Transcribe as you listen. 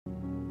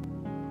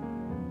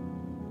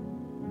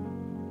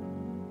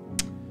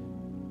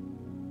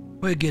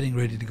We're getting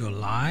ready to go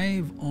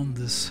live on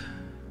this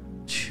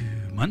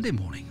Monday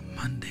morning.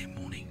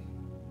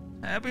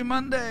 Happy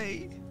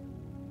Monday.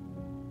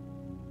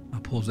 I'll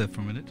pause there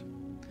for a minute.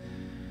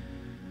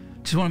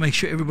 Just want to make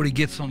sure everybody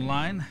gets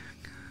online.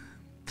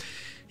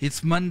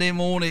 It's Monday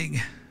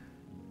morning.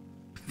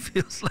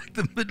 Feels like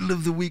the middle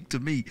of the week to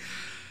me.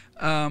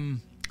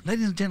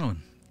 Ladies and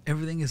gentlemen,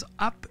 everything is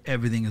up.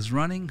 Everything is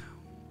running.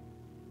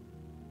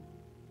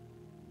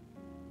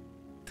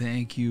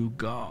 Thank you,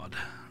 God.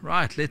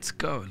 Right, let's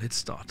go. Let's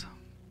start.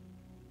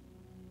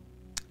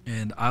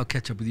 And I'll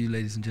catch up with you,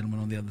 ladies and gentlemen,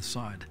 on the other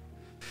side.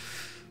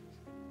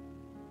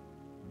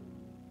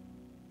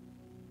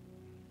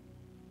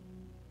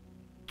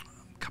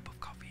 Cup of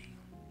coffee.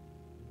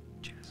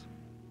 Cheers.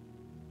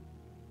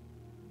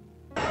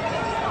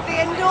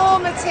 The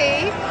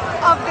enormity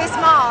of this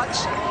march.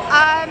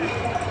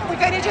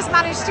 We've only just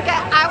managed to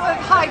get out of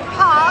Hyde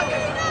Park,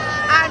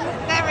 and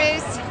there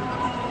is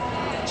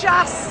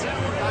just,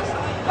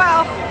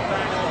 well,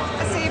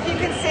 let's see if you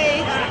can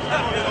see,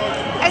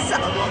 as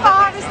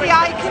far as the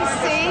eye can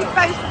see,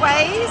 both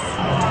ways,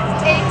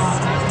 it's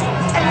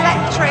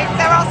electric.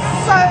 There are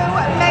so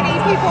many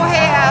people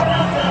here,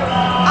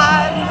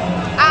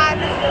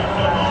 and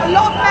a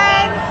lot of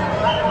men,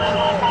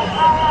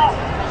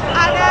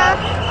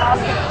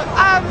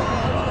 and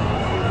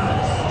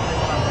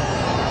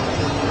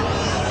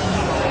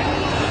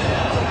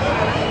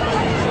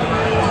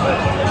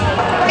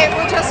it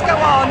will just go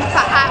on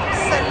for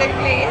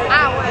absolutely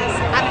hours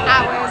and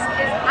hours.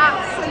 It's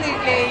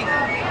absolutely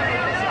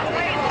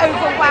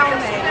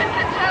overwhelming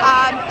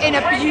in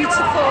a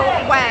beautiful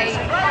way.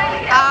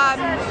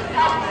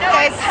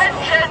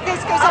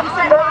 This goes on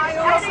for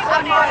miles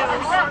and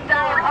miles,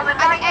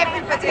 and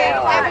everybody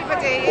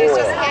is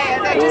just here.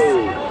 They just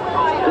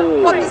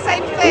want the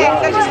same thing.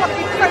 They just want to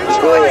be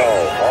pro-choice.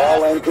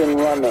 All engine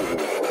running.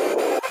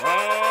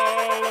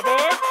 All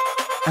aboard!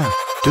 1,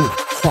 2, 3,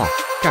 4.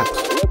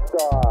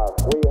 Liftoff.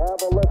 We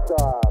have a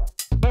liftoff.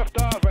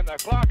 Liftoff and the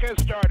clock has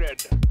started.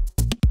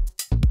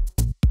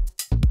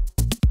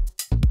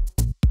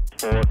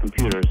 4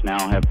 computers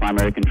now have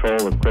primary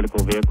control of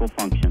critical vehicle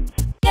functions.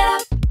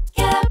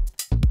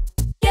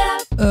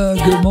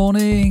 Good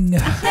morning.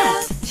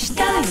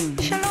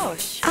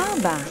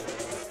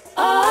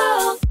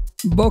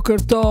 Boker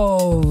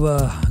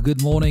Tov.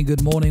 Good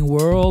morning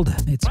world.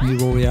 It's me,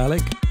 Rory,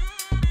 Alec.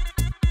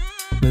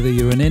 Whether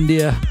you're in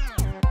India,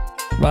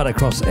 right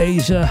across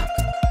Asia,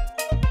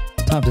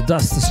 time to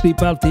dust the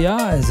sleep out the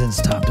eyes.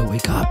 It's time to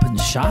wake up and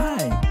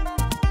shine.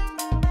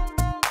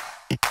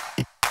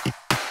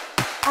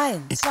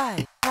 1,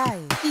 2,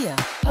 3,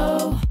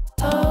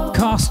 4.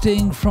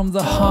 Casting from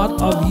the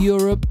heart of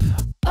Europe.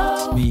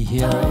 It's me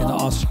here in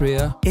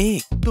Austria.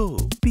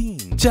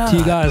 To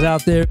you guys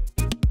out there,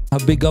 a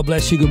big God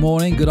bless you. Good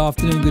morning, good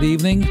afternoon, good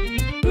evening.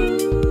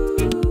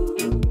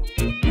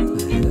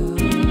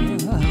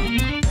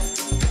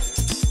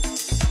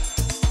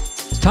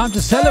 It's time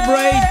to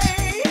celebrate.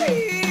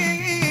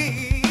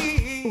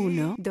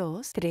 1,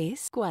 2, 3,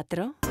 4.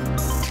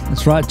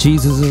 That's right,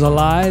 Jesus is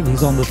alive.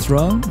 He's on the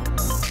throne.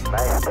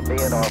 Nice to be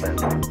in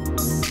orbit.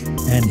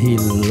 And he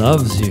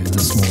loves you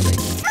this morning.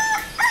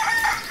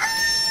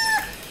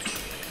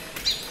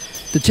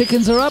 The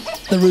chickens are up,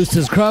 the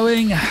rooster's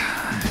crowing.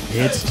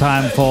 It's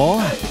time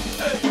for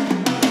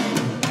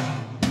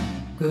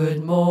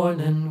Good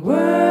Morning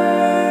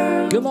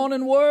World. Good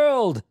morning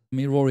world.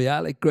 Me, Rory,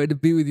 Alec. Great to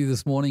be with you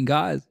this morning,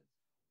 guys.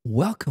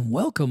 Welcome.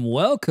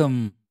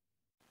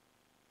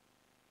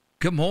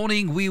 Good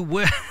morning.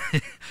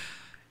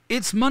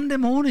 It's Monday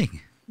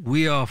morning.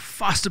 We are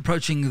fast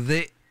approaching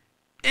the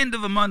end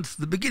of a month,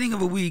 the beginning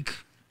of a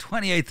week,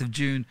 28th of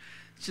June.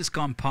 It's just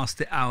gone past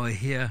the hour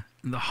here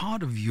in the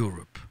heart of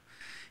Europe.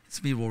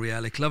 It's me, Rory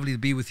Alec. Lovely to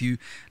be with you.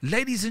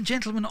 Ladies and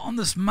gentlemen, on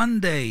this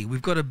Monday,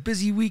 we've got a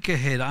busy week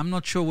ahead. I'm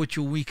not sure what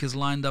your week is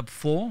lined up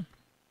for.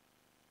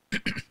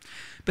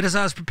 But as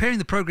I was preparing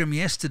the program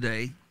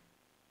yesterday,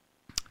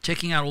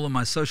 checking out all of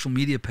my social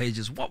media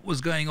pages, what was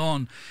going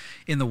on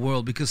in the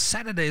world, because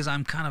Saturdays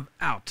I'm kind of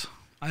out.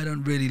 I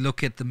don't really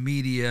look at the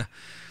media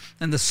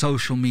and the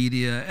social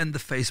media and the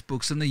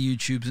Facebooks and the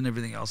YouTubes and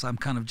everything else. I'm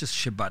kind of just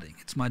shabbating.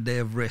 It's my day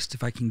of rest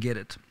if I can get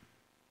it.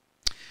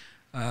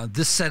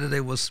 This Saturday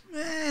was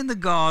in the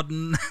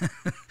garden,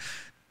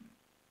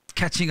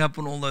 catching up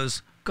on all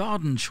those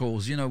garden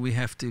chores. You know, we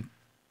have to.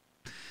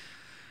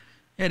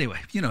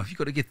 Anyway, you know, you've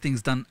got to get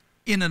things done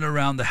in and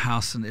around the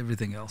house and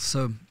everything else.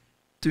 So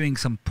doing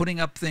some putting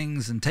up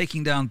things and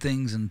taking down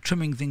things and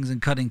trimming things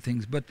and cutting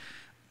things. But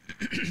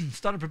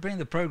started preparing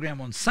the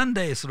program on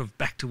Sunday, sort of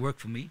back to work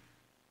for me.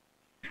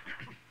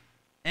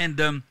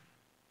 And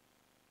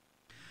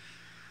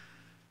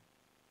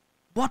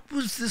what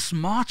was this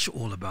march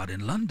all about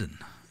in London?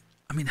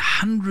 I mean,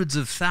 hundreds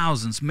of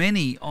thousands,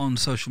 many on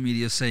social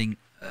media saying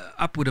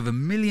upward of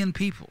 1 million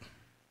people.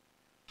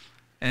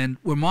 And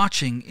we're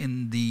marching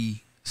in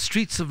the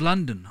streets of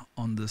London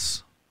on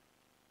this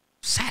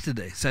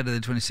Saturday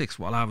 26th,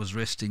 while I was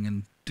resting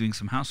and doing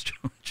some house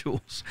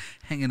chores,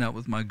 hanging out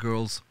with my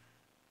girls.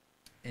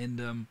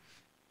 And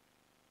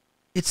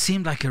it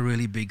seemed like a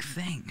really big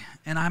thing,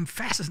 and I'm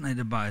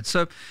fascinated by it.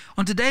 So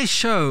on today's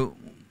show,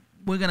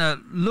 we're going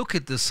to look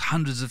at this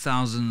hundreds of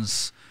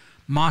thousands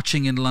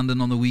marching in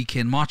London on the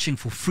weekend, marching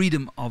for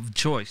freedom of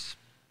choice.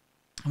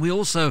 We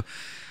also,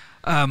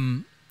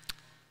 on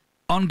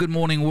Good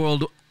Morning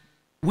World,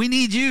 we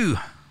need you.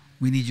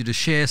 We need you to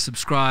share,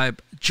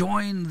 subscribe,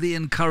 join the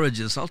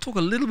encouragers. I'll talk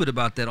a little bit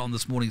about that on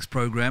this morning's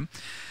program.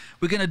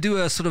 We're going to do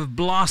a sort of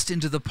blast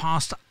into the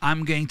past.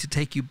 I'm going to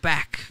take you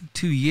back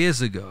 2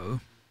 years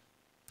ago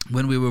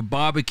when we were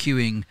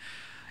barbecuing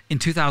in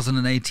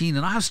 2018,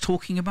 and I was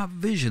talking about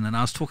vision, and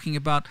I was talking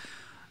about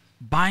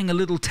buying a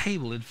little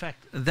table, in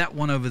fact, that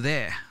one over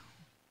there,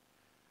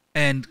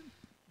 and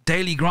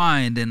daily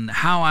grind, and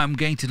how I'm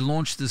going to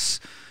launch this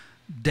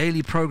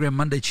daily program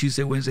Monday,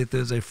 Tuesday, Wednesday,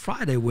 Thursday,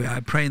 Friday, where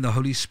I pray in the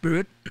Holy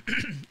Spirit,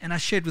 and I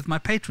shared with my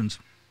patrons.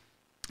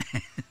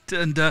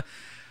 And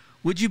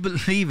would you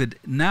believe it,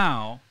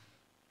 now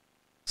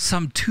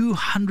some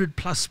 200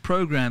 plus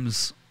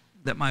programs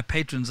that my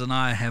patrons and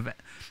I have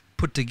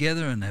put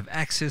together and have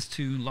access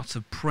to. Lots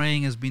of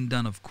praying has been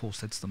done, of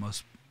course. That's the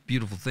most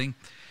beautiful thing.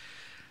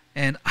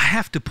 And I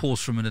have to pause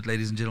for a minute,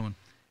 ladies and gentlemen.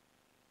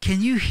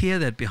 Can you hear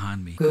that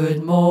behind me?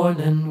 Good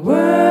morning,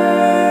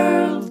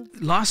 world.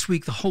 Last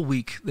week, the whole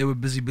week, they were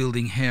busy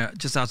building here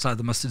just outside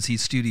the Mustard Seed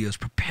Studios,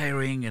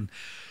 preparing and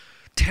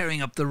tearing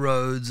up the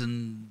roads,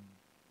 and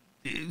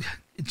it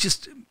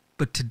just.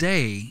 But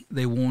today,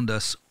 they warned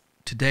us,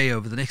 today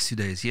over the next 2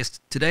 days, yes,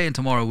 today and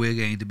tomorrow, we're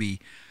going to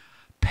be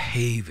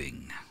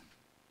paving.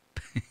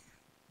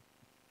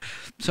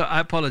 So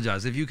I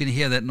apologize if you can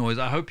hear that noise.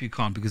 I hope you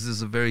can't, because this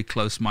is a very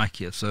close mic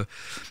here. So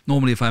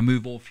normally if I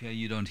move off here,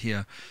 you don't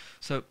hear.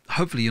 So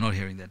hopefully you're not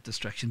hearing that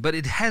distraction. But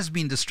it has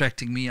been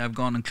distracting me. I've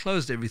gone and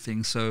closed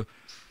everything. So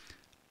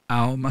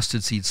our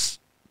mustard seed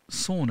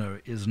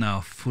sauna is now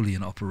fully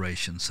in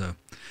operation. So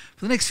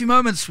for the next few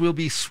moments, I'll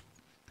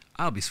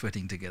be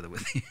sweating together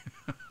with you.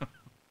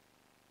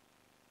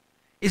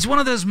 It's one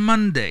of those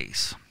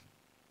Mondays.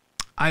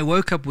 I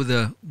woke up with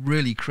a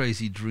really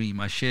crazy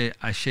dream. I share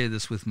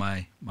this with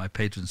my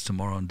patrons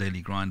tomorrow on Daily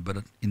Grind,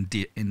 but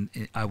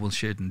I will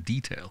share it in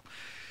detail.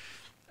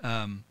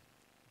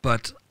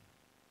 But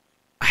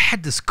I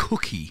had this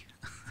cookie.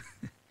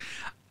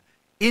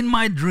 In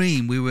my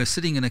dream, we were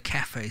sitting in a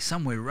cafe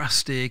somewhere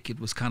rustic. It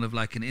was kind of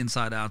like an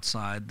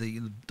inside-outside.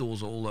 The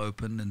doors are all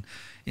open, and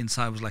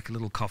inside was like a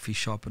little coffee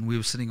shop, and we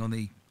were sitting on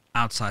the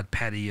outside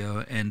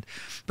patio.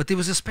 But there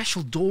was a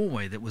special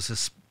doorway that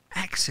was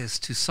access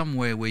to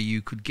somewhere where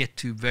you could get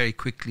to very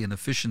quickly and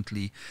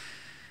efficiently,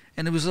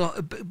 and it was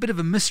a bit of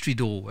a mystery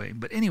doorway.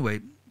 But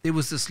anyway, there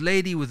was this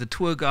lady with a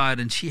tour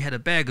guide, and she had a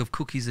bag of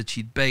cookies that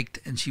she'd baked,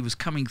 and she was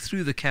coming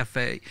through the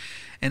cafe,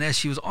 and as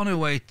she was on her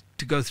way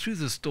to go through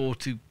this door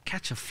to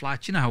catch a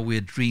flight, you know how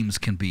weird dreams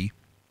can be,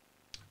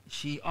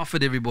 she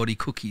offered everybody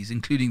cookies,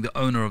 including the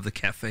owner of the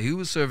cafe, who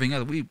was serving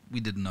other. We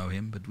didn't know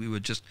him, but we were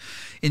just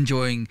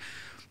enjoying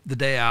the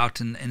day out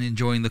and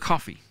enjoying the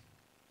coffee.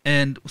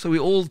 And so we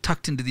all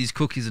tucked into these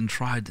cookies and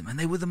tried them, and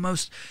they were the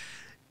most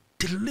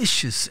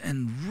delicious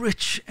and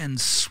rich and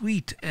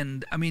sweet.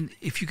 And I mean,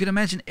 if you could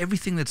imagine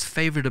everything that's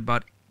favorite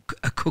about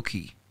a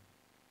cookie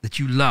that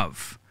you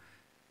love,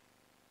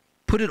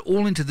 put it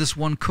all into this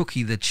one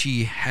cookie that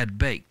she had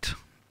baked,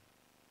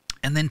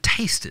 and then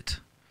taste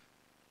it,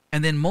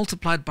 and then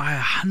multiply it by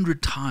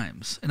 100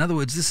 times. In other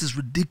words, this is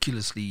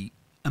ridiculously,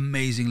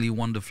 amazingly,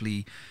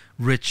 wonderfully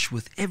rich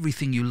with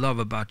everything you love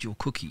about your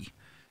cookie.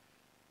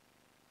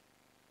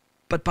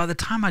 But by the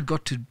time I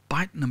got to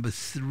bite number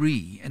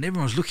 3, and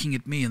everyone was looking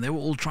at me, and they were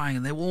all trying,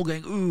 and they were all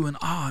going, ooh and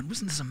ah, and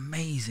wasn't this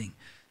amazing?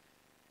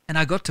 And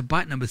I got to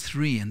bite number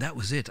 3, and that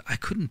was it. I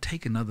couldn't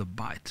take another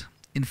bite.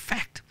 In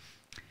fact,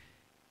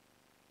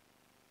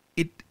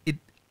 it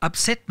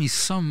upset me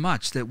so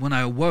much that when I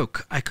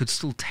awoke, I could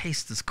still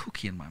taste this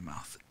cookie in my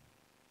mouth.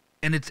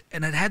 And it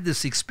had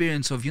this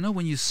experience of, you know,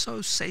 when you're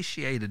so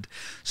satiated,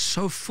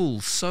 so full,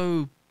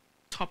 so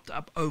topped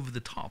up over the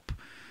top,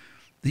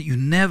 that you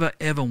never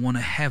ever want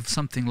to have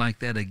something like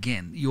that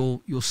again.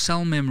 Your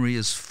cell memory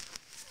is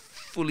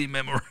fully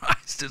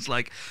memorized. It's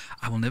like,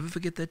 I will never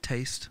forget that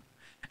taste,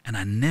 and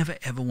I never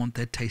ever want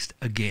that taste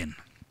again.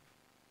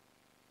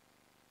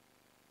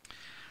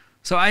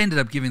 So I ended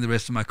up giving the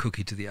rest of my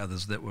cookie to the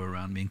others that were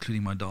around me,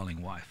 including my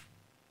darling wife.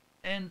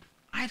 And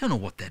I don't know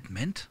what that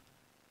meant,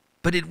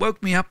 but it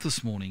woke me up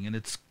this morning, and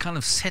it's kind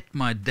of set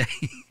my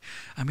day.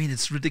 I mean,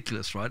 it's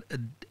ridiculous, right? A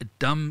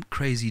dumb,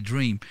 crazy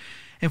dream.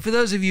 And for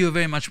those of you who are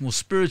very much more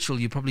spiritual,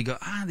 you probably go,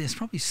 there's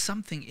probably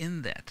something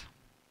in that.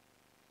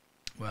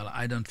 Well,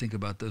 I don't think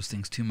about those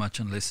things too much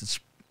unless it's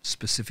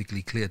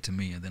specifically clear to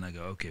me, and then I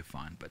go, okay,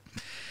 fine. But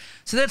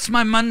so that's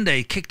my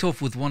Monday, kicked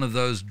off with one of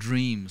those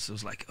dreams. I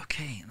was like,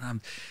 okay, and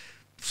I'm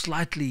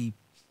slightly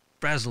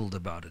frazzled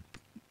about it.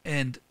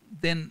 And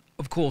then,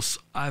 of course,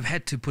 I've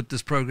had to put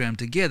this program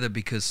together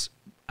because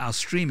our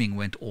streaming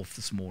went off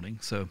this morning.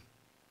 So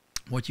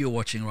what you're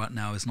watching right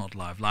now is not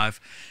live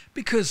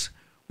because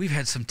we've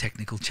had some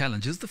technical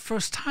challenges. The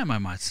first time, I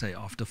might say,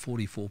 after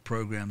 44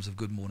 programs of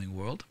Good Morning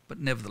World. But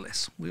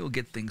nevertheless, we'll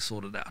get things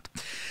sorted out.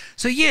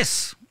 So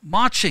yes,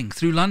 marching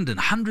through London,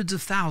 hundreds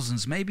of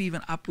thousands, maybe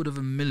even upward of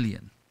 1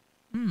 million.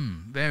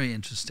 Very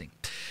interesting.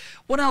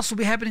 What else will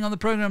be happening on the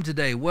program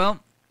today?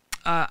 Well,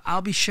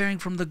 I'll be sharing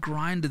from the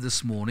grinder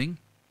this morning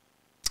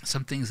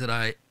some things that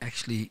I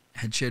actually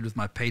had shared with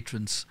my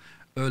patrons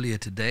earlier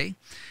today.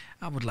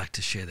 I would like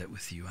to share that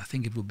with you. I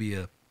think it will be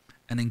an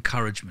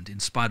encouragement in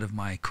spite of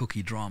my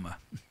cookie drama.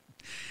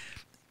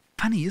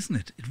 Funny, isn't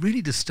it? It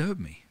really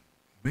disturbed me.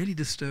 Really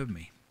disturbed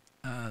me.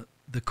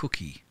 The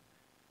cookie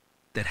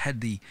that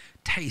had the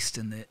taste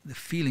and the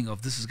feeling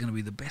of this is going to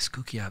be the best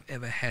cookie I've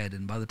ever had.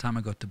 And by the time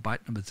I got to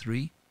bite number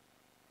 3,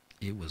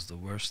 it was the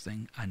worst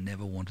thing. I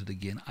never want it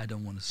again. I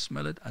don't want to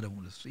smell it. I don't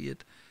want to see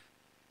it.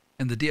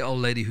 And the dear old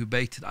lady who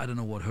baked it, I don't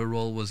know what her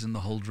role was in the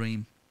whole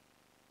dream.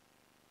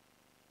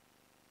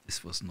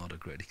 This was not a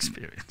great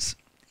experience.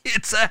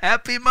 It's a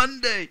happy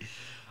Monday.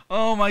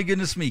 Oh my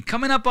goodness me.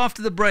 Coming up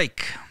after the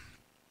break.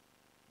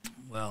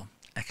 Well,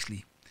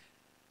 actually,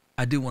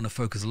 I do want to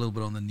focus a little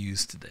bit on the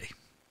news today.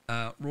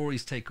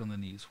 Rory's take on the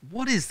news.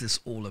 What is this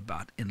all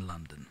about in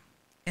London?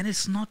 And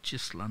it's not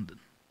just London.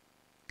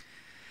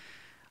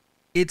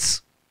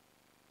 It's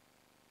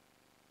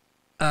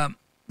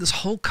this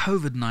whole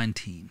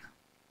COVID-19,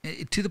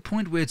 to the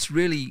point where it's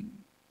really,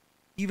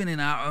 even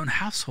in our own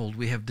household,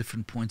 we have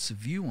different points of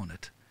view on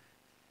it.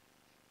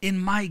 In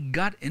my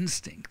gut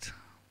instinct,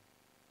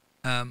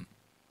 I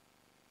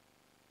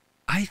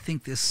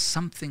think there's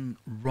something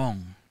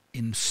wrong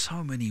in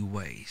so many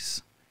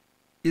ways.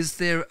 Is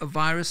there a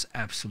virus?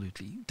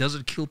 Absolutely. Does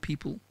it kill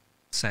people?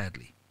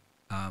 Sadly.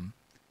 In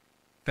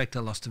fact, I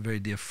lost a very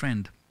dear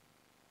friend,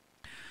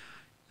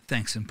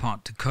 thanks in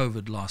part to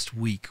COVID last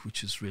week,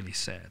 which is really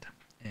sad.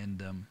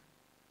 And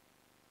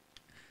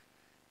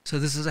so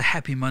this is a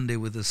happy Monday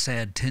with a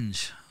sad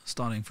tinge,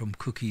 starting from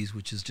cookies,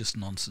 which is just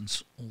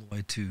nonsense, all the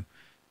way to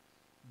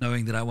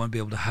knowing that I won't be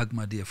able to hug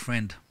my dear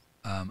friend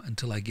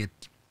until I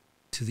get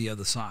to the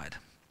other side.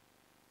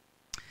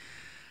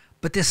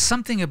 But there's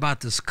something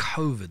about this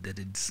COVID that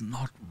it's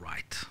not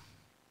right.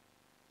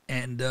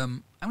 And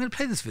I'm going to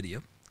play this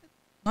video.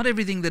 Not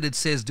everything that it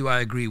says do I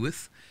agree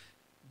with,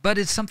 but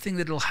it's something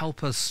that will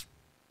help us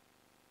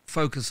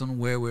focus on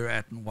where we're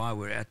at and why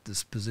we're at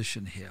this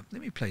position here.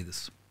 Let me play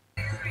this.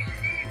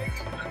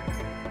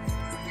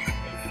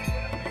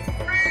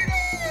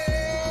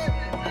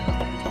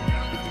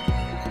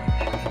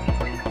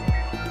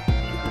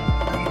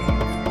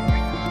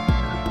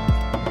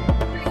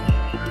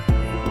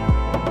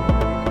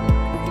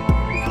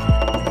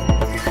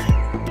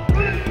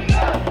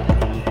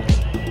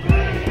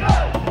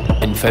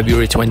 In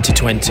February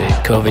 2020,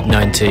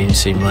 COVID-19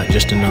 seemed like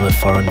just another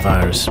foreign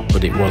virus,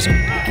 but it wasn't.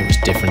 It was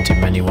different in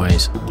many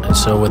ways, and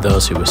so were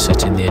those who were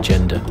setting the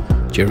agenda.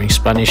 During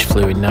Spanish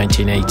flu in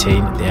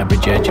 1918, the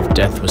average age of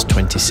death was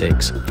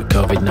 26. For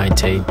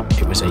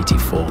COVID-19, it was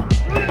 84.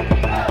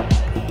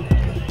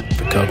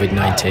 For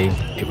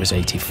COVID-19, it was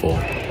 84.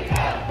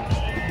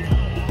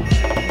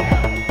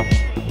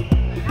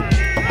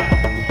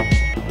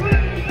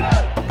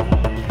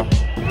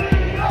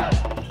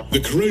 The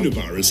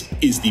coronavirus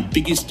is the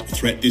biggest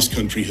threat this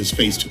country has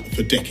faced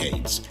for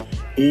decades.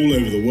 All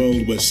over the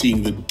world, we're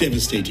seeing the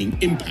devastating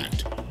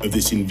impact of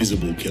this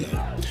invisible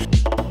killer.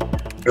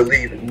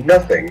 Believe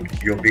nothing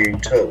you're being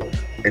told.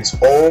 It's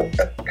all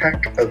a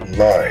pack of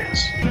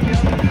lies.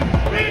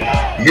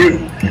 You,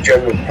 the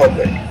general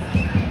public,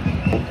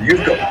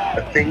 you've got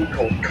a thing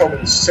called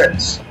common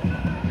sense.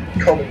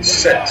 Common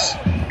sense.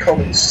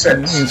 Common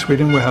sense. In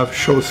Sweden we have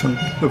chosen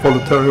the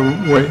voluntary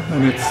way,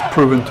 and it's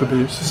proven to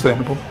be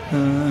sustainable,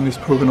 and it's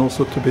proven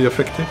also to be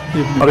effective.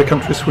 Even other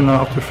countries will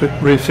now have to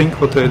rethink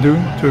what they're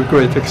doing to a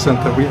great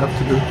extent that we have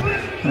to do,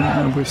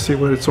 and we'll see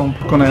where it's going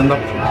to end up.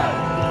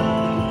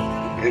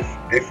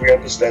 If we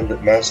understand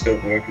that masks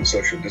don't work and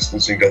social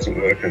distancing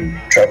doesn't work and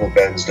travel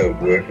bans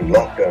don't work and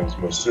lockdowns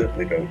most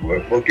certainly don't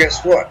work, well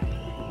guess what?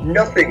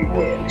 Nothing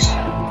works.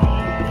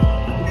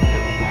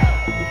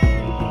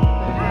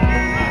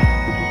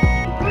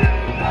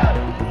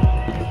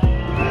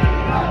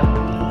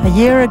 A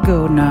year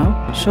ago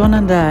now, Sean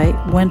and I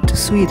went to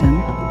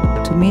Sweden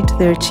to meet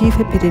their chief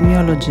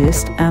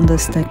epidemiologist,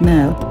 Anders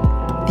Tegnell,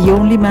 the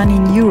only man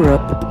in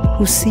Europe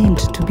who seemed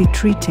to be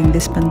treating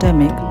this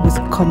pandemic with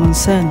common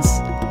sense.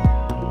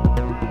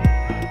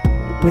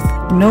 With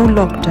no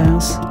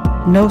lockdowns,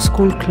 no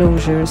school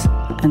closures,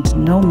 and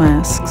no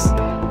masks,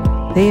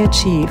 they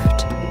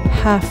achieved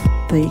half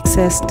the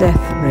excess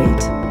death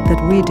rate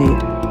that we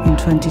did in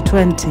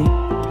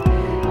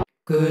 2020.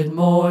 Good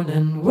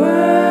morning,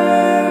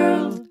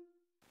 world.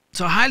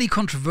 So highly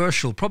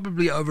controversial,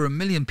 probably over 1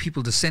 million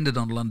people descended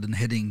on London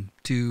heading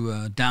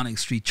to Downing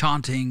Street,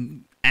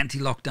 chanting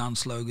anti-lockdown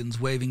slogans,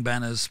 waving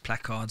banners,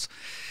 placards.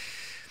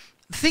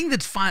 The thing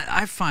that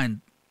I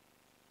find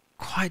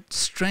quite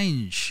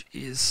strange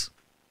is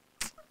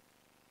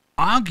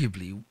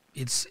arguably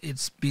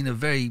it's been a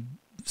very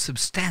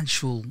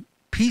substantial,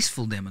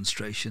 peaceful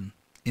demonstration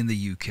in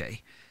the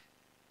UK.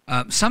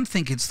 Some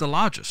think it's the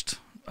largest,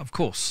 of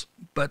course,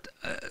 but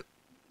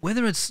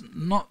whether it's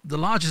not the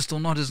largest or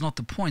not is not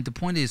the point. The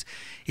point is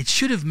it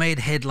should have made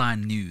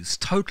headline news,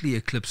 totally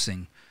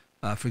eclipsing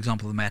For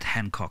example, the Matt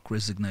Hancock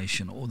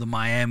resignation or the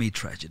Miami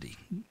tragedy,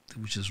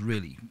 which is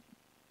really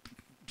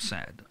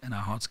sad, and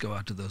our hearts go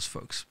out to those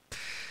folks.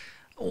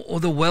 Or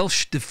the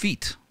Welsh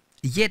defeat.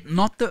 Yet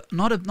not the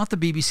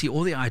BBC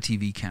or the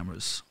ITV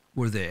cameras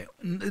were there.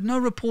 No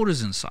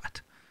reporters in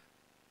sight.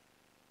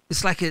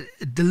 It's like a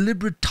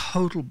deliberate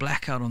total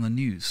blackout on the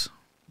news.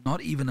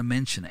 Not even a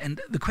mention.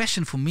 And the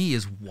question for me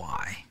is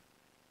why?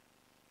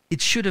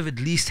 It should have at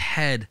least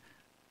had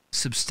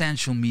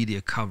substantial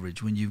media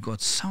coverage when you've got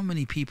so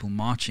many people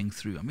marching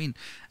through. I mean,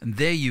 and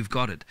there you've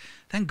got it.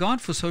 Thank God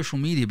for social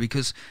media,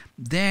 because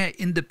their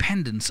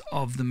independence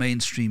of the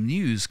mainstream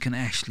news can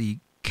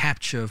actually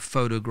capture,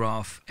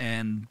 photograph,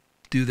 and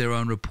do their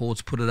own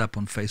reports, put it up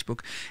on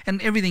Facebook.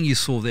 And everything you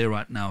saw there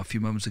right now a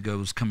few moments ago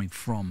was coming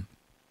from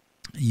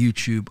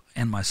YouTube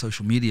and my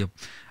social media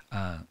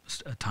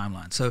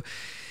timeline. So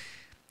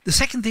the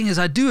second thing is,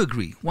 I do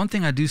agree. One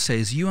thing I do say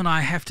is you and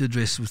I have to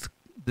address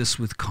this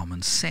with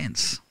common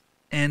sense.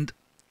 And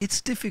it's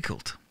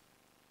difficult.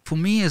 For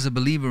me as a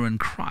believer in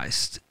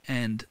Christ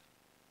and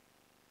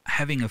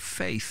having a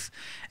faith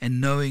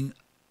and knowing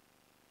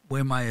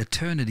where my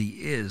eternity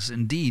is,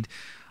 indeed,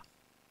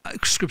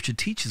 Scripture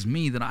teaches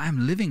me that I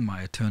am living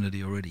my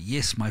eternity already.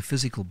 Yes, my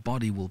physical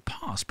body will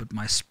pass, but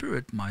my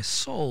spirit, my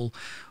soul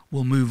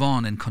will move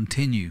on and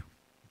continue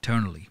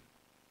eternally.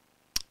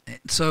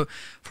 So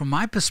from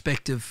my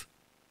perspective,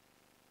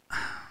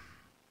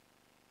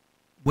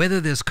 whether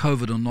there's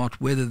COVID or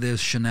not, whether there's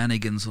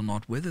shenanigans or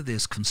not, whether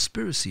there's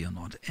conspiracy or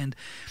not. And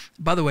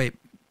by the way,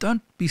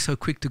 don't be so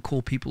quick to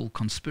call people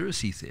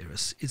conspiracy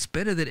theorists. It's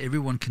better that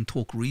everyone can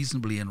talk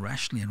reasonably and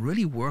rationally and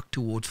really work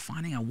towards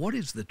finding out what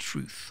is the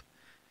truth.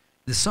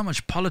 There's so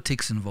much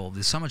politics involved.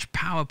 There's so much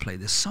power play.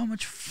 There's so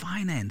much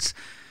finance.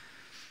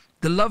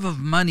 The love of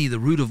money, the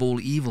root of all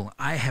evil,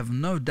 I have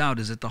no doubt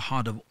is at the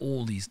heart of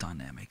all these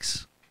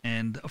dynamics.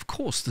 And of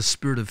course, the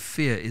spirit of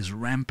fear is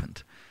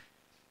rampant.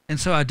 And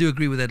so I do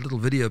agree with that little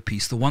video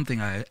piece. The one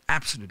thing I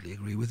absolutely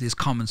agree with is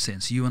common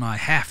sense. You and I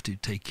have to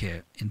take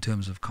care in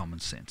terms of common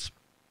sense.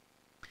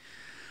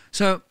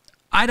 So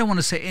I don't want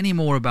to say any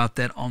more about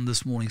that on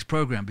this morning's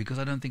program, because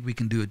I don't think we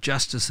can do it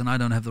justice, and I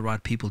don't have the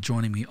right people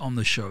joining me on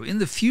the show. In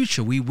the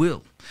future, we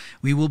will.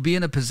 We will be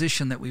in a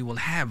position that we will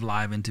have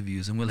live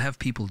interviews and we'll have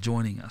people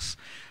joining us.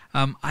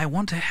 I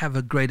want to have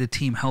a greater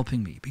team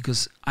helping me,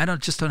 because I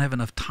don't have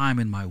enough time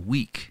in my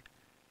week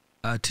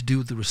to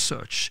do the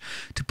research,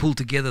 to pull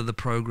together the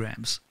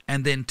programs,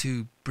 and then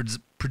to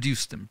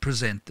produce them,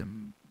 present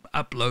them,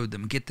 upload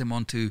them, get them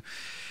onto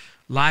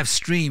live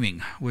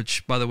streaming,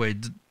 which, by the way,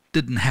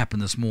 didn't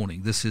happen this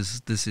morning. This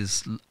is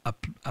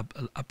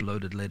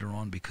uploaded later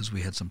on because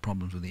we had some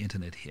problems with the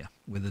internet here,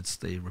 whether it's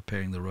they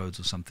repairing the roads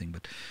or something,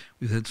 but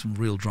we've had some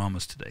real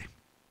dramas today.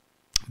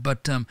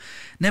 But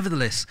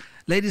nevertheless,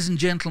 ladies and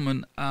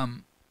gentlemen,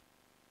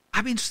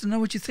 I'd be interested to know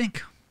what you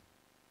think.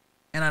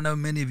 And I know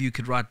many of you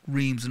could write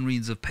reams and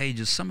reams of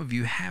pages. Some of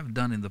you have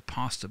done in the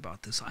past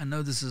about this. I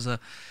know this is a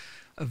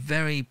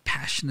very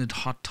passionate,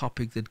 hot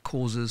topic that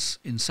causes,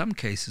 in some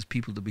cases,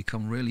 people to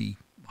become really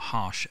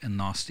harsh and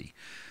nasty.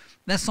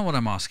 That's not what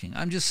I'm asking.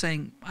 I'm just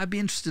saying I'd be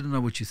interested to know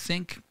what you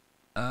think.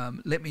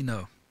 Let me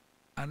know.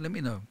 Let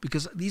me know,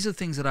 because these are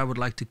things that I would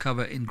like to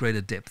cover in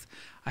greater depth.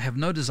 I have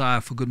no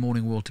desire for Good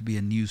Morning World to be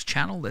a news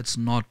channel. That's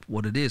not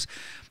what it is.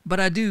 But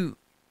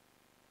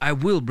I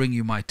will bring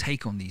you my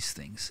take on these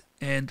things.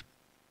 And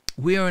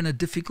we are in a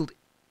difficult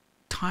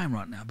time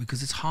right now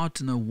because it's hard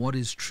to know what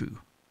is true.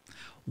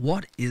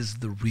 What is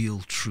the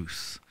real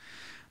truth?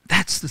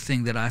 That's the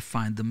thing that I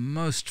find the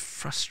most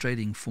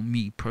frustrating for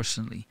me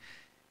personally,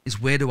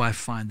 is where do I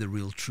find the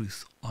real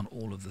truth on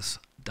all of this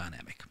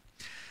dynamic?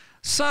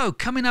 So,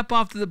 coming up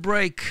after the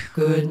break.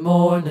 Good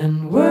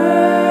morning,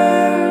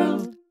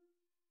 world.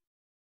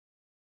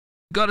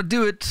 Got to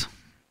do it.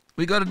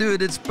 We got to do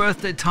it. It's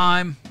birthday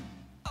time.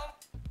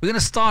 We're going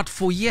to start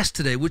for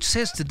yesterday, which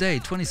says today,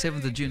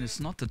 27th of June. It's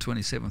not the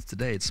 27th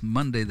today. It's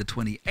Monday the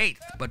 28th.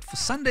 But for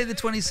Sunday the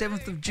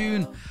 27th of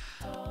June,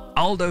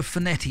 Aldo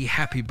Finetti,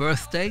 happy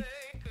birthday.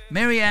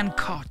 Marianne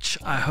Koch,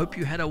 I hope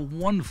you had a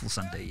wonderful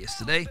Sunday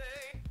yesterday.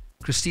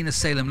 Christina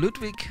Salem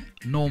Ludwig,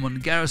 Norman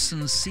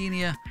Garrison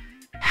Sr.,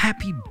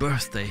 happy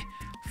birthday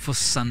for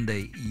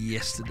Sunday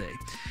yesterday.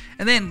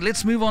 And then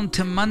let's move on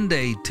to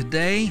Monday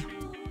today.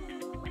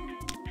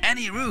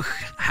 Annie Ruch,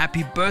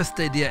 happy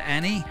birthday, dear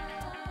Annie.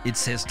 It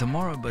says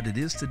tomorrow, but it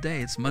is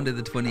today. It's Monday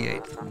the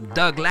 28th.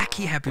 Doug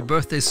Lackey, happy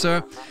birthday,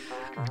 sir.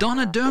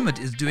 Donna Dermott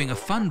is doing a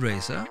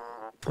fundraiser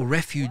for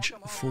Refuge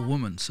for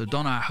Women. So,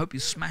 Donna, I hope you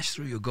smash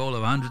through your goal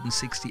of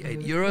 168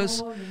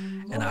 euros,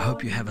 and I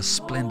hope you have a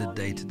splendid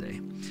day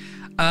today.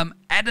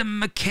 Adam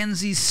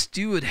Mackenzie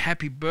Stewart,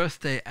 happy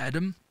birthday,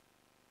 Adam.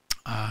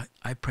 I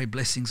pray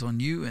blessings on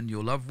you and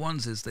your loved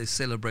ones as they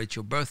celebrate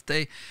your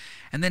birthday.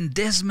 And then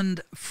Desmond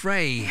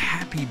Frey,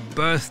 happy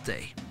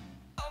birthday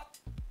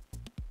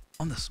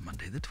on this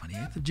Monday, the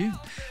 28th of June.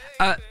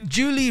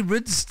 Julie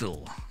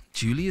Ridsdale.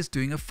 Julie is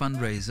doing a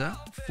fundraiser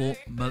for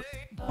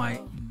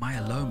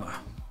Myeloma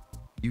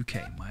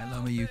UK.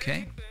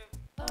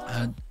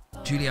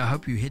 Julie, I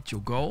hope you hit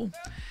your goal.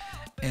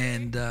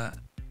 And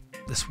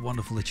That's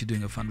wonderful that you're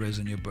doing a fundraiser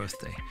on your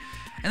birthday.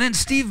 And then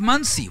Steve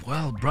Muncie.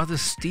 Well, brother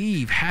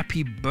Steve,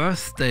 happy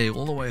birthday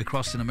all the way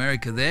across in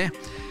America there.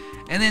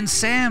 And then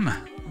Sam,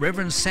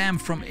 Reverend Sam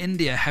from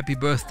India. Happy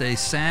birthday,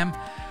 Sam.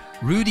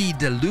 Rudy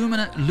de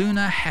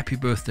Luna. Happy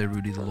birthday,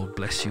 Rudy. The Lord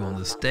bless you on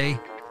this day.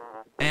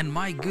 And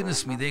my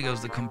goodness me, there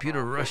goes the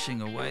computer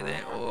rushing away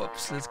there.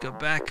 Oops, let's go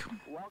back.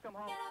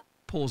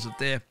 Pause it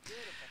there.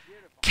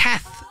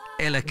 Kath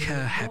Alec,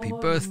 happy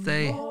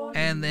birthday.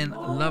 And then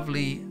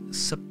lovely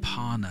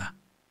Sapana,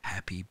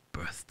 happy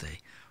birthday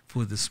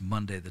for this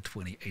Monday, the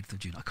 28th of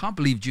June. I can't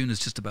believe June is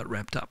just about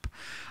wrapped up.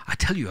 I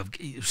tell you,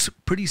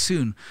 pretty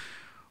soon,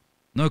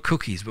 no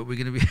cookies, but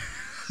we're going to be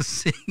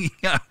singing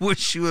I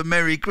Wish You a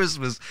Merry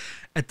Christmas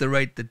at the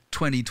rate that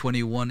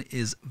 2021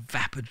 is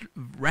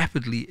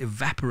rapidly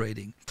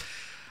evaporating.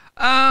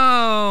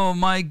 Oh,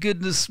 my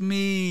goodness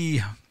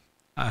me.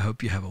 I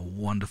hope you have a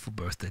wonderful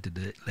birthday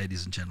today,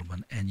 ladies and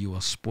gentlemen, and you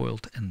are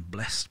spoilt and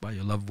blessed by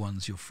your loved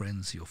ones, your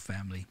friends, your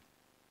family.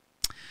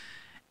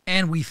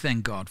 And we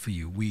thank God for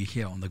you. We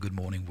here on the Good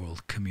Morning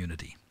World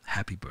community.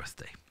 Happy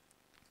birthday.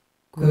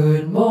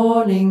 Good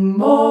morning,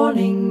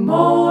 morning,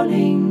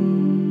 morning.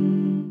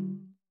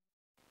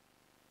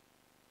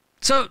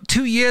 So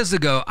 2 years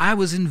ago, I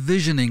was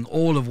envisioning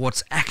all of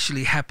what's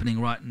actually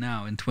happening right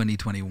now in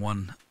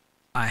 2021.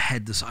 I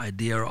had this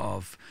idea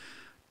of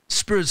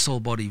Spirit, Soul,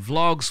 Body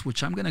vlogs,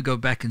 which I'm going to go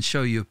back and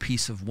show you a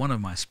piece of one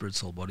of my Spirit,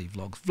 Soul, Body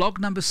vlogs. Vlog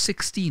number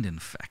 16, in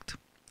fact.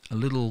 A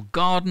little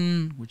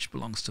garden, which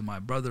belongs to my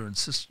brother and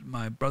sister,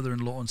 my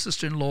brother-in-law and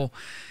sister-in-law,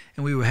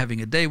 and we were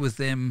having a day with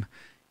them.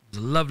 It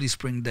was a lovely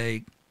spring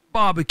day,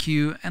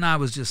 barbecue, and I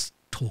was just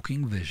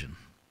talking vision,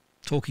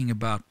 talking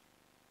about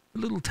a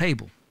little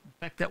table. In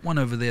fact, that one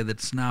over there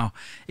that's now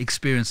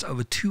experienced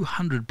over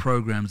 200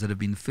 programs that have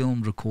been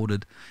filmed,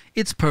 recorded.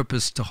 Its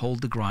purpose to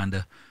hold the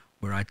grinder,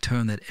 where I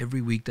turn that every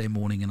weekday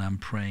morning and I'm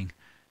praying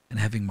and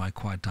having my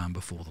quiet time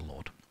before the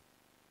Lord.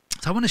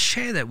 So I want to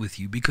share that with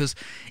you because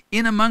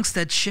in amongst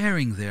that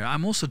sharing there,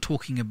 I'm also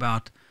talking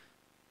about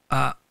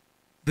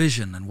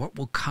vision and what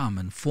will come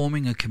and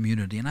forming a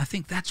community. And I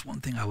think that's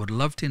one thing I would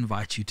love to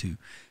invite you to.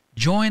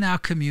 Join our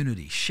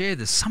community. Share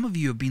this. Some of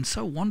you have been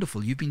so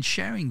wonderful. You've been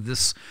sharing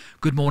this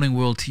Good Morning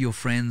World to your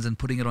friends and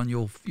putting it on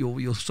your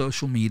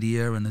social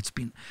media, and it's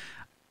been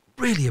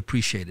really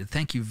appreciated.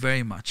 Thank you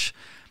very much.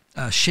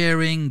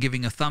 Sharing,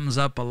 giving a thumbs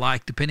up, a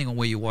like, depending on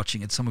where you're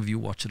watching it. Some of you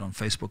watch it on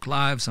Facebook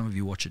Live, some of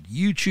you watch it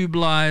YouTube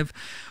Live,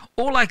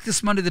 or like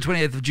this Monday the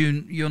 28th of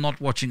June, you're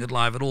not watching it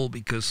live at all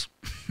because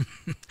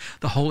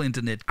the whole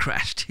internet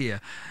crashed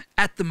here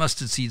at the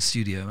Mustard Seed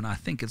Studio, and I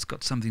think it's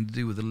got something to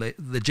do with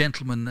the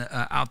gentleman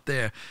out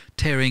there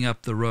tearing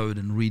up the road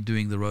and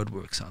redoing the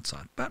roadworks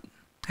outside. But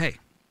hey,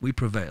 we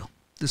prevail.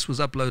 This was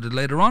uploaded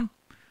later on,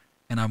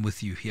 and I'm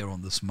with you here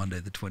on this Monday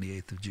the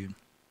 28th of June.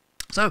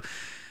 So,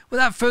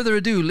 without further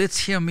ado, let's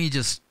hear me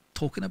just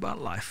talking about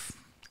life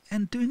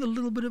and doing a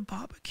little bit of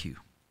barbecue.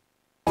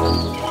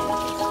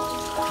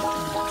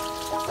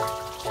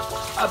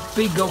 A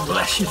big God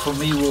bless you from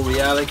me,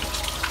 Rory, Alec.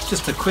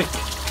 Just a quick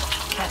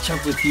catch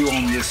up with you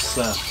on this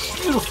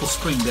beautiful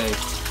spring day.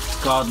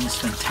 Garden's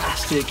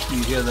fantastic.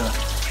 You hear the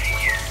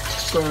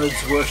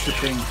birds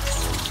worshipping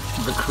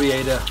the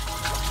Creator.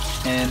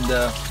 And,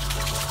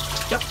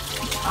 yep,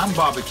 I'm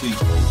barbecuing.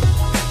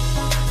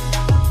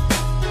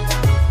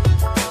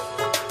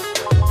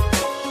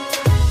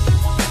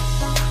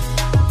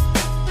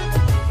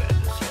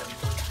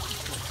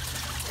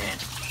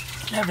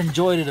 I've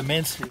enjoyed it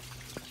immensely,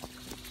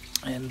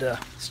 and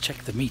let's check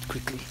the meat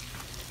quickly.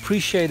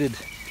 Appreciated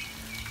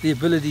the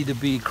ability to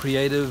be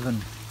creative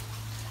and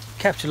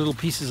capture little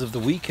pieces of the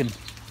week and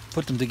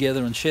put them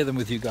together and share them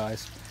with you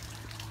guys.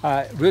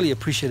 I really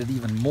appreciate it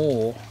even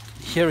more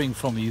hearing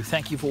from you.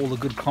 Thank you for all the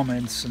good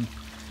comments and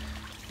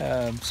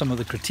some of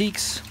the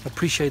critiques.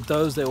 Appreciate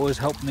those. They always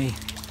help me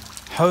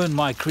hone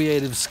my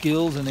creative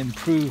skills and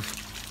improve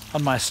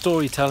on my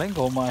storytelling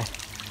or my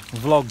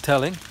vlog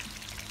telling.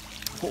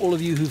 For all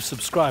of you who've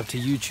subscribed to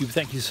YouTube,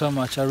 thank you so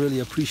much. I really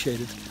appreciate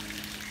it.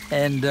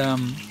 And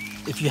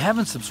if you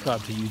haven't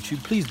subscribed to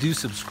YouTube, please do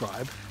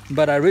subscribe.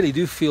 But I really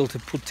do feel to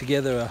put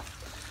together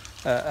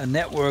a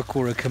network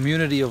or a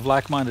community of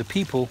like-minded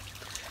people.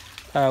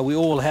 We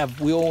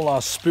all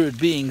are spirit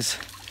beings.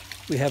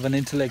 We have an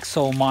intellect,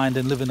 soul, mind,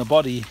 and live in a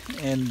body.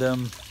 And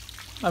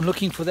I'm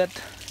looking for that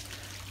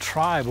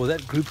tribe or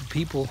that group of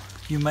people.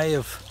 You may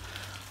have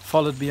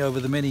followed me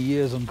over the many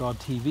years on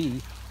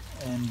GODTV,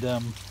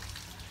 and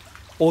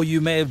or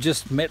you may have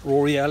just met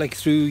Rory Alec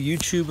through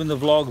YouTube and the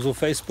vlogs or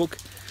Facebook.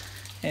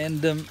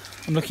 And I'm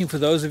looking for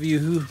those of you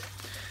who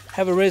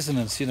have a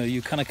resonance,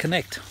 you kind of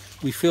connect.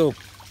 We feel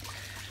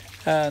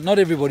not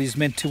everybody's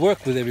meant to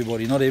work with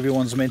everybody. Not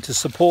everyone's meant to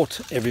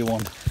support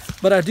everyone.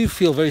 But I do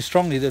feel very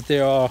strongly that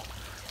there are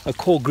a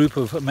core group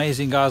of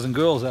amazing guys and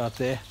girls out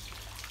there,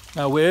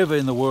 wherever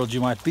in the world you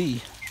might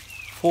be,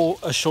 for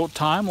a short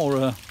time or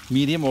a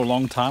medium or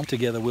long time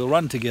together. We'll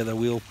run together.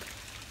 We'll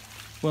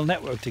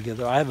network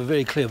together. I have a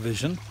very clear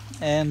vision,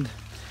 and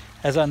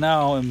as I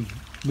now am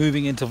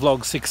moving into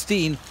vlog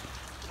 16,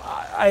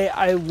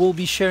 I will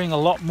be sharing a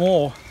lot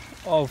more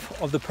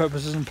of the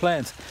purposes and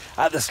plans.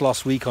 This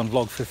last week on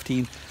vlog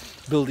 15,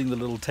 building the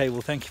little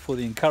table. Thank you for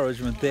the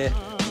encouragement there.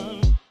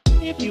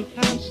 If you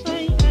can't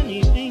say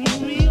anything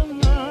real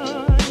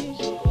nice,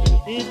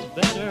 it's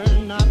better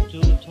not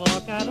to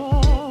talk at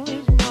all,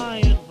 is my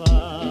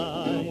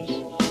advice.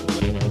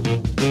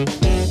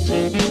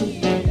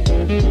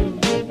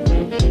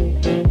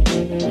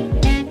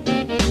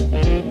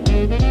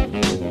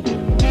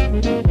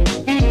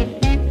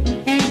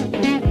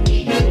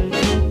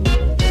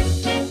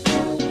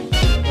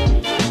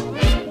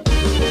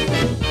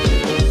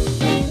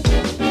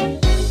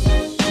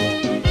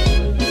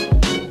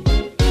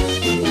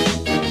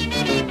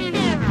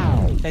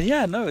 And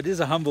yeah, no, it's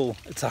a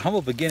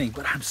humble beginning,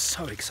 but I'm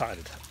so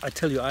excited. I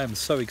tell you, I am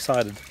so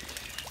excited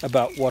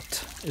about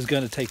what is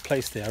going to take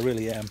place there. I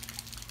really am.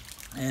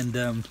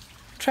 And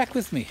track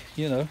with me,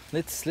 you know.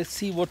 Let's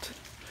see what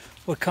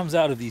comes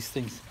out of these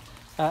things.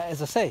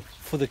 As I say,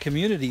 for the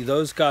community,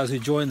 those guys who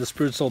join the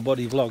Spirit Soul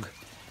Body Vlog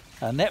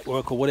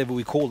network, or whatever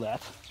we call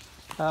that,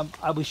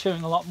 I'll be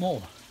sharing a lot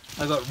more.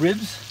 I got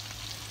ribs,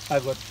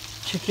 I've got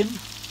chicken,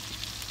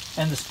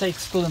 and the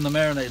steak's still in the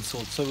marinade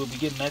salt, so we'll be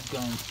getting that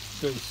going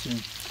very soon.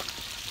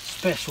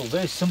 Special,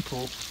 very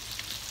simple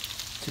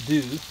to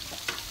do.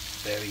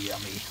 Very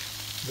yummy,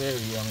 very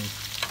yummy.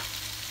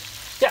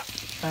 Yeah,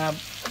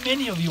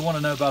 many of you want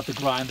to know about the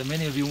grind, and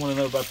many of you want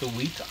to know about the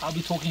wheat. I'll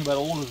be talking about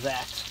all of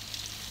that.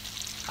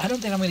 I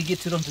don't think I'm going to get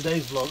to it on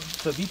today's vlog,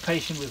 so be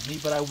patient with me,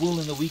 but I will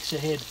in the weeks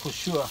ahead for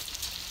sure.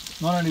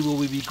 Not only will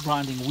we be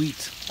grinding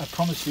wheat, I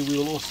promise you we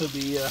will also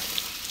be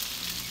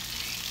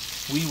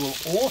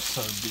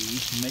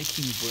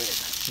making bread,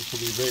 which will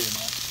be very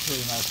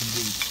nice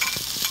indeed.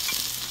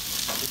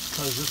 Let's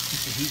close this, keep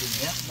the heat in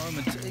here.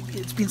 Moment.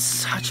 It's been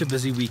such a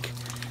busy week.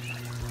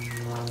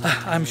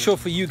 I'm sure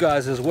for you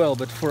guys as well,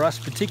 but for us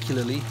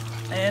particularly.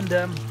 And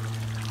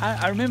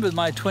I remember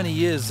my 20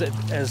 years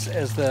as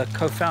the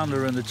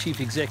co-founder and the chief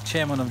exec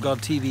chairman of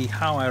GODTV,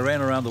 how I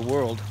ran around the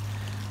world.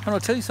 And I'll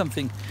tell you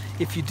something,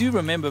 if you do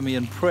remember me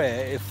in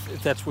prayer,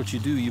 if that's what you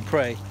do, you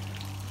pray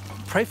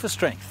for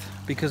strength,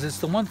 because it's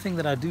the one thing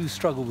that I do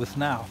struggle with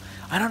now.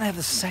 I don't have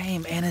the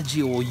same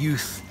energy or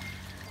youth,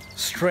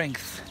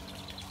 strength,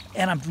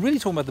 and I'm really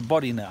talking about the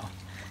body now.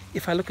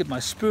 If I look at my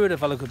spirit,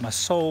 if I look at my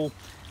soul,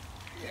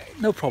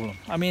 no problem.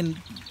 I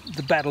mean,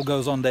 the battle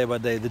goes on day by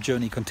day, the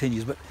journey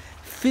continues, but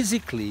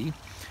physically,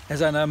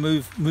 as I now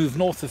move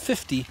north of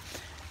 50,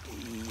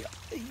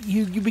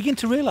 you begin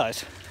to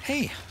realize,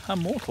 hey, I'm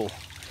mortal.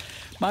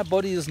 My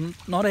body is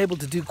not able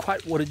to do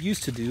quite what it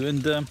used to do,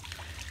 and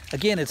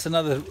again, it's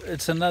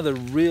another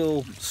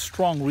real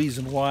strong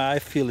reason why I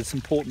feel it's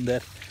important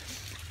that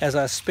as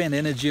I spend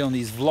energy on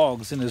these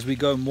vlogs and as we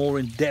go more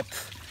in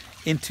depth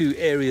into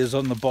areas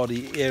on the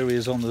body,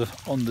 areas on the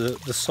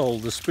soul,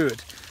 the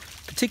spirit,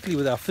 particularly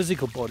with our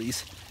physical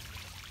bodies,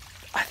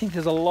 I think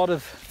there's a lot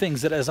of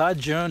things that as I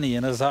journey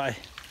and as I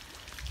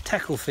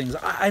tackle things,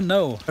 I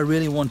know I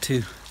really want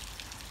to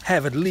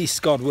have at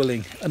least, God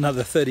willing,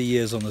 another 30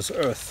 years on this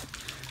earth,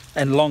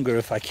 and longer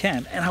if I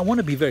can. And I want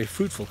to be very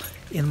fruitful.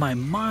 In my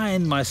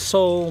mind, my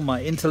soul,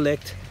 my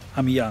intellect,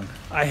 I'm young.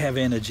 I have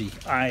energy.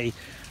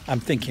 I'm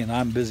thinking,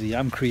 I'm busy,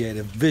 I'm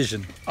creative.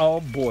 Vision. Oh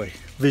boy,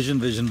 vision.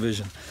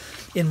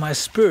 In my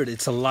spirit,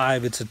 it's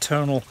alive, it's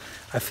eternal.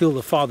 I feel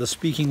the Father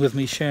speaking with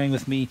me, sharing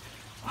with me.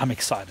 I'm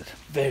excited,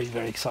 very,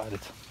 very excited.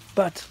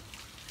 But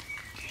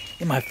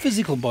in my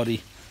physical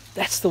body,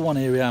 that's the one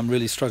area I'm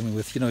really struggling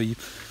with. You know,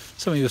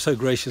 some of you are so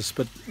gracious,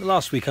 but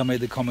last week I made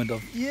the comment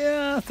of,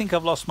 yeah, I think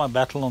I've lost my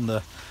battle on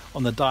the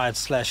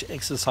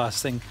diet/exercise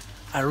thing.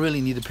 I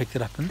really need to pick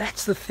it up. And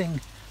that's the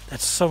thing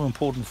that's so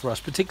important for us,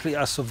 particularly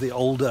us of the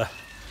older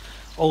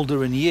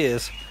in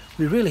years.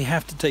 We really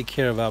have to take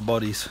care of our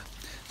bodies.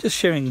 Just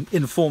sharing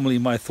informally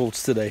my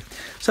thoughts today.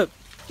 So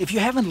if you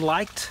haven't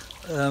liked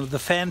the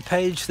fan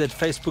page that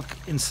Facebook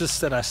insists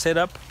that I set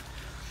up,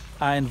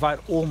 I invite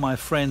all my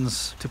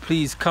friends to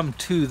please come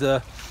to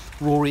the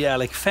Rory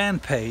Alec fan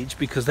page,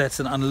 because that's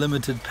an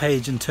unlimited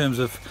page in terms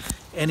of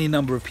any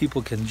number of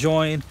people can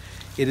join.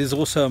 It is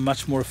also a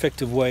much more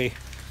effective way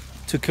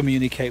to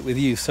communicate with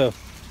you. So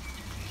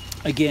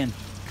again,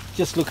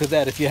 just look at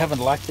that. If you haven't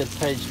liked that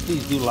page,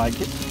 please do like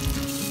it.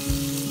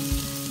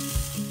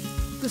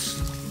 This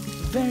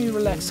very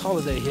relaxed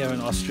holiday here in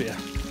Austria.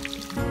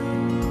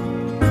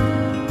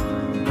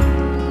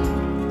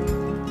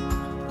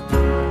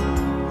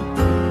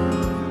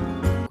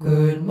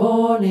 Good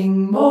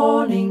morning,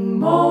 morning,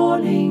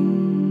 morning.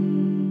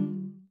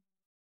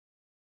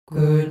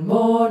 Good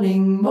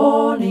morning,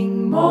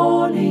 morning,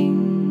 morning.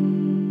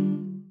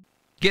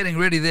 Getting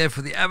ready there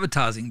for the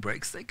advertising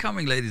breaks. They're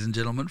coming, ladies and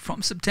gentlemen.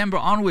 From September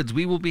onwards,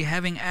 we will be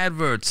having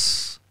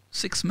adverts,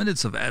 6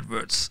 minutes of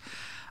adverts,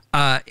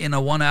 in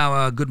a 1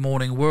 hour Good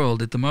Morning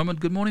World. At the moment,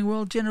 Good Morning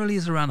World generally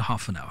is around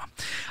half an hour.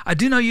 I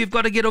do know you've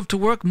got to get off to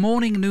work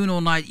morning, noon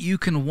or night. You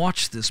can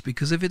watch this,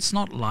 because if it's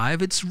not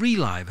live, it's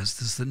relive. As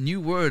this is the new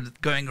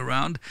word going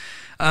around.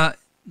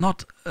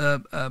 Not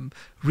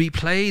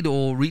replayed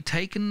or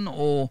retaken,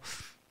 or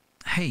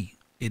hey,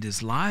 it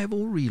is live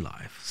or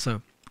relive.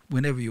 So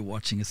whenever you're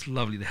watching. It's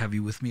lovely to have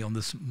you with me on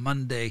this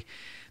Monday,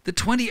 the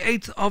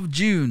 28th of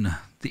June.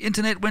 The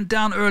internet went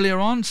down earlier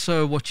on,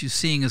 so what you're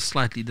seeing is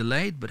slightly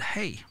delayed. But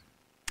hey,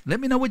 let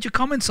me know what your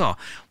comments are.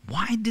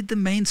 Why did the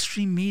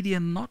mainstream media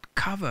not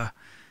cover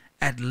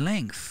at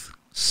length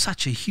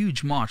such a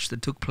huge march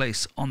that took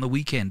place on the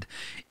weekend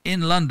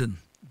in London,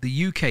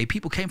 the UK?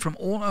 People came from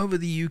all over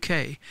the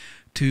UK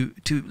to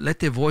let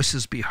their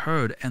voices be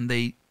heard, and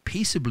they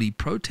peaceably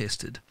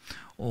protested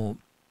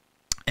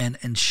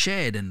and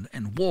shared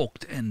and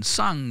walked and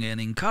sung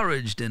and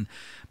encouraged and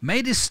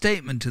made a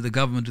statement to the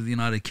government of the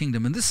United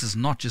Kingdom. And this is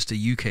not just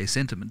a UK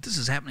sentiment. This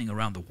is happening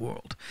around the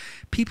world.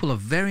 People are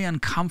very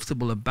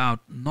uncomfortable about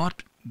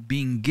not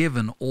being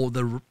given, or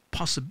the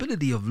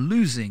possibility of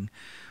losing,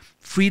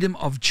 freedom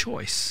of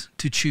choice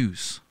to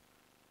choose.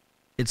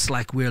 It's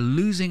like we're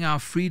losing our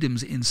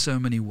freedoms in so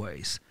many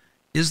ways.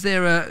 Is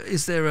there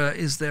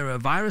a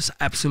virus?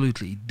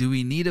 Absolutely. Do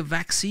we need a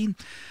vaccine?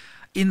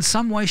 In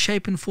some way,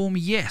 shape, and form,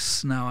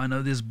 yes. Now, I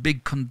know there's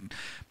big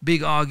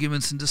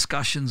arguments and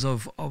discussions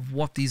of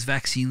what these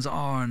vaccines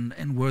are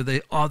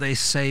and are they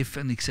safe,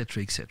 and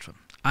etc., etc.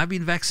 I've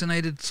been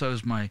vaccinated, so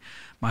has my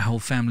whole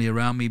family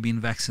around me been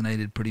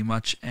vaccinated pretty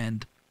much,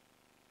 and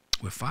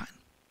we're fine.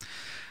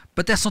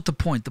 But that's not the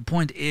point. The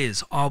point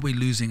is, are we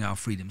losing our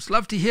freedoms?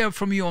 Love to hear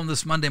from you on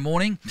this Monday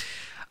morning.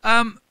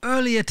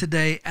 Earlier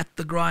today at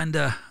the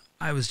grinder,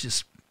 I was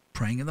just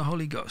praying in the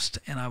Holy Ghost,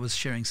 and I was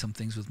sharing some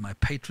things with my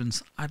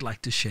patrons. I'd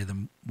like to share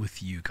them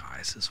with you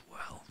guys as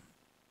well.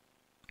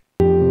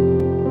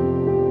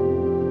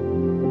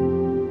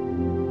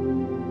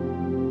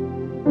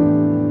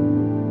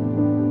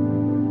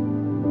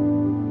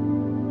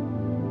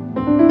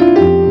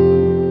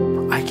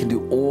 I can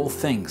do all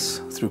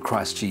things through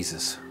Christ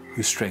Jesus,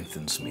 who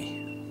strengthens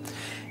me.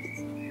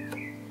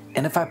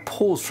 And if I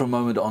pause for a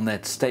moment on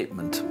that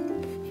statement,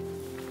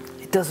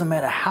 it doesn't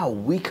matter how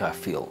weak I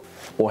feel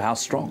or how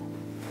strong.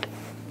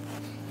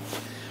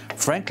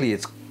 Frankly,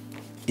 it's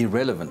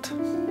irrelevant.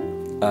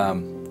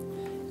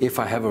 If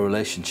I have a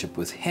relationship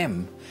with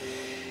Him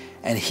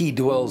and He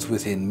dwells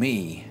within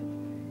me,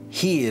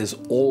 He is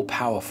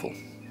all-powerful.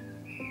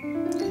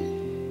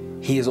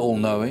 He is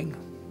all-knowing,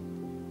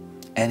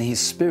 and His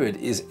Spirit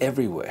is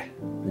everywhere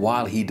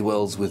while He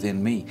dwells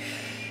within me.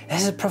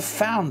 There's a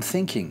profound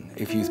thinking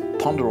if you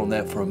ponder on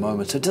that for a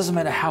moment. So it doesn't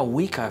matter how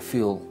weak I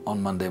feel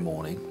on Monday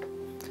morning.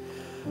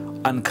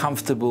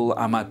 Uncomfortable,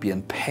 I might be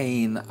in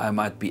pain, I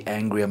might be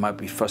angry, I might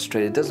be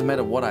frustrated. It doesn't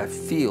matter what I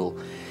feel.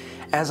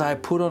 As I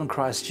put on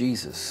Christ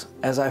Jesus,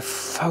 as I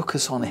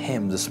focus on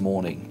Him this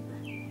morning,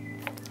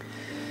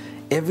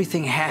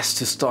 everything has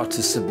to start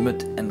to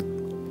submit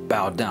and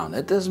bow down.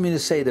 It doesn't mean to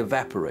say it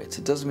evaporates.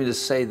 It doesn't mean to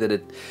say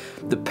that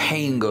the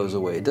pain goes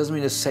away. It doesn't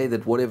mean to say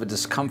that whatever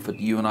discomfort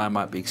you and I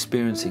might be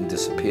experiencing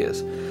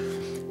disappears.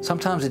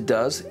 Sometimes it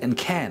does and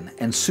can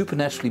and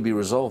supernaturally be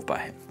resolved by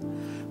Him.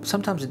 But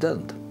sometimes it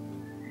doesn't.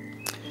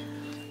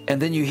 And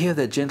then you hear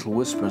that gentle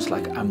whisper. It's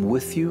like, I'm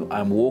with you,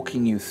 I'm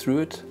walking you through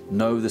it.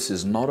 No, this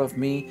is not of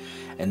me.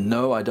 And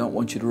no, I don't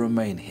want you to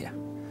remain here.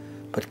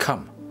 But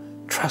come,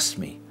 trust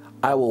me.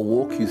 I will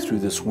walk you through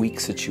this weak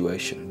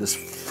situation, this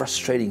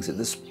frustrating,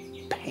 this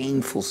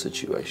painful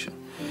situation,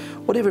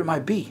 whatever it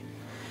might be.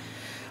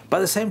 By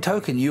the same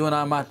token, you and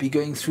I might be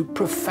going through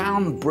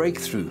profound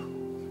breakthrough.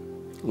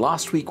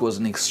 Last week was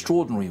an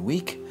extraordinary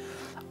week.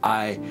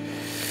 I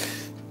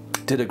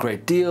did a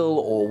great deal,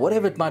 or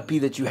whatever it might be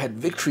that you had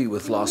victory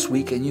with last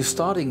week, and you're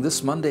starting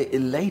this Monday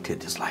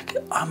elated. It's like,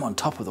 I'm on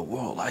top of the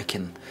world. I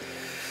can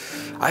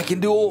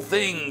do all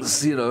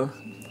things, you know.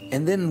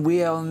 And then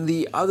we are on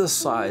the other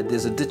side.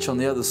 There's a ditch on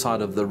the other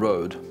side of the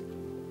road,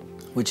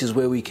 which is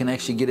where we can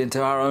actually get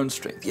into our own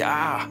strength.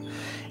 Yeah.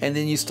 And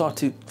then you start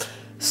to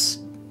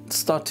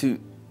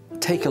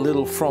take a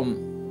little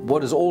from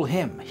what is all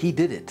Him. He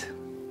did it.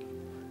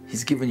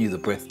 He's given you the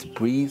breath to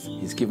breathe.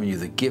 He's given you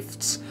the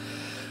gifts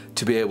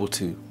to be able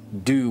to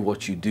do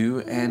what you do,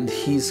 and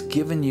He's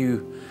given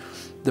you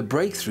the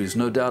breakthroughs,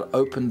 no doubt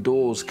opened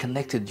doors,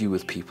 connected you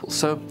with people.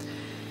 So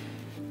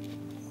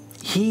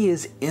He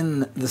is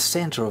in the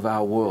center of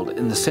our world,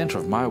 in the center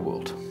of my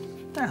world.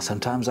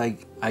 Sometimes I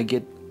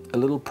get a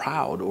little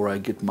proud, or I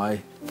get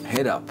my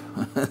head up,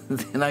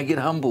 then I get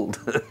humbled.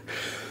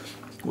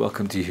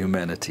 Welcome to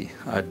humanity.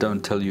 I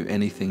don't tell you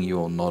anything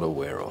you're not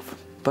aware of.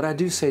 But I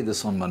do say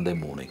this on Monday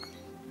morning.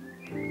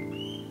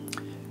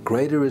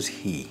 Greater is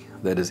He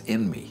that is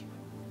in me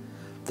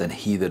than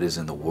he that is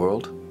in the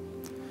world.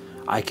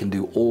 I can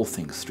do all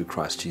things through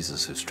Christ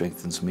Jesus who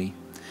strengthens me.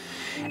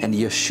 And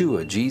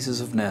Yeshua, Jesus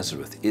of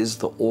Nazareth, is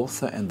the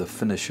author and the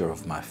finisher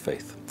of my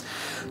faith.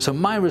 So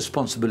my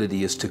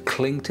responsibility is to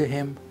cling to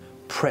Him,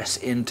 press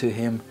into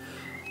Him,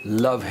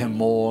 love Him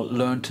more,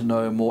 learn to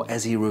know Him more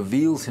as He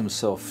reveals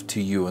Himself to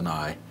you and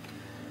I.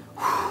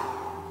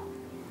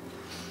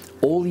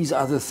 All these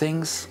other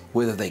things,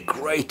 whether they're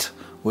great,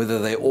 whether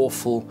they're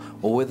awful,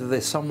 or whether they're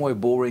somewhere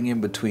boring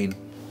in between,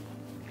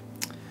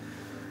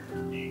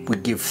 we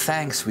give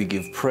thanks, we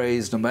give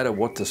praise, no matter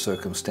what the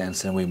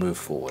circumstance, and we move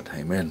forward.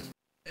 Amen.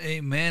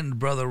 Amen,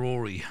 Brother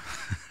Rory.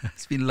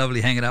 It's been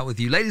lovely hanging out with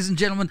you. Ladies and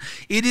gentlemen,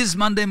 it is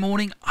Monday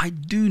morning. I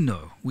do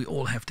know we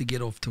all have to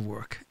get off to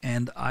work,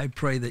 and I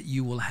pray that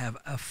you will have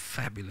a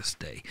fabulous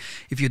day.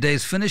 If your day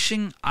is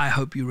finishing, I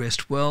hope you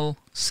rest well,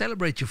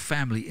 celebrate your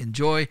family,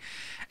 enjoy.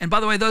 And by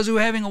the way, those who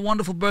are having a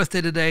wonderful birthday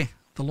today,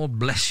 the Lord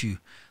bless you.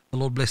 The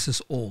Lord bless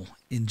us all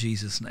in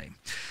Jesus' name.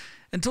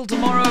 Until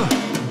tomorrow,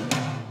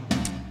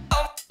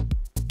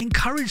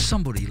 encourage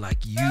somebody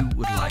like you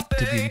would like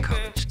to be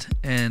encouraged.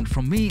 And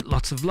from me,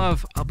 lots of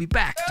love. I'll be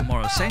back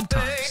tomorrow, same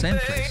time, same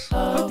place,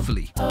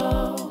 hopefully.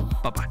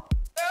 Bye-bye.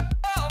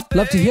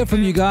 Love to hear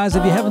from you guys.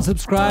 If you haven't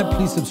subscribed,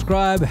 please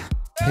subscribe.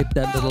 Hit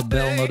that little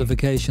bell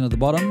notification at the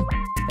bottom.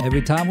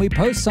 Every time we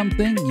post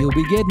something, you'll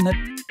be getting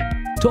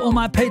it. To all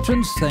my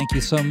patrons, thank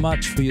you so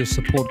much for your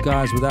support,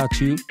 guys. Without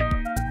you,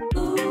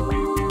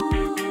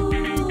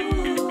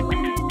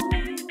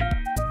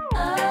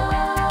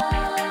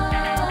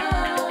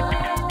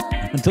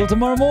 until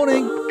tomorrow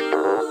morning,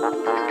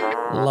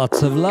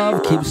 lots of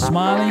love, keep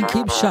smiling,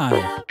 keep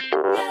shining.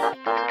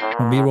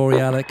 From me, Rory,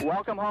 Alec.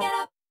 Welcome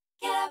home.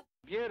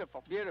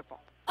 Beautiful, beautiful.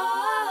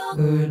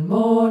 Good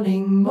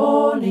morning,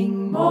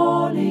 morning, morning.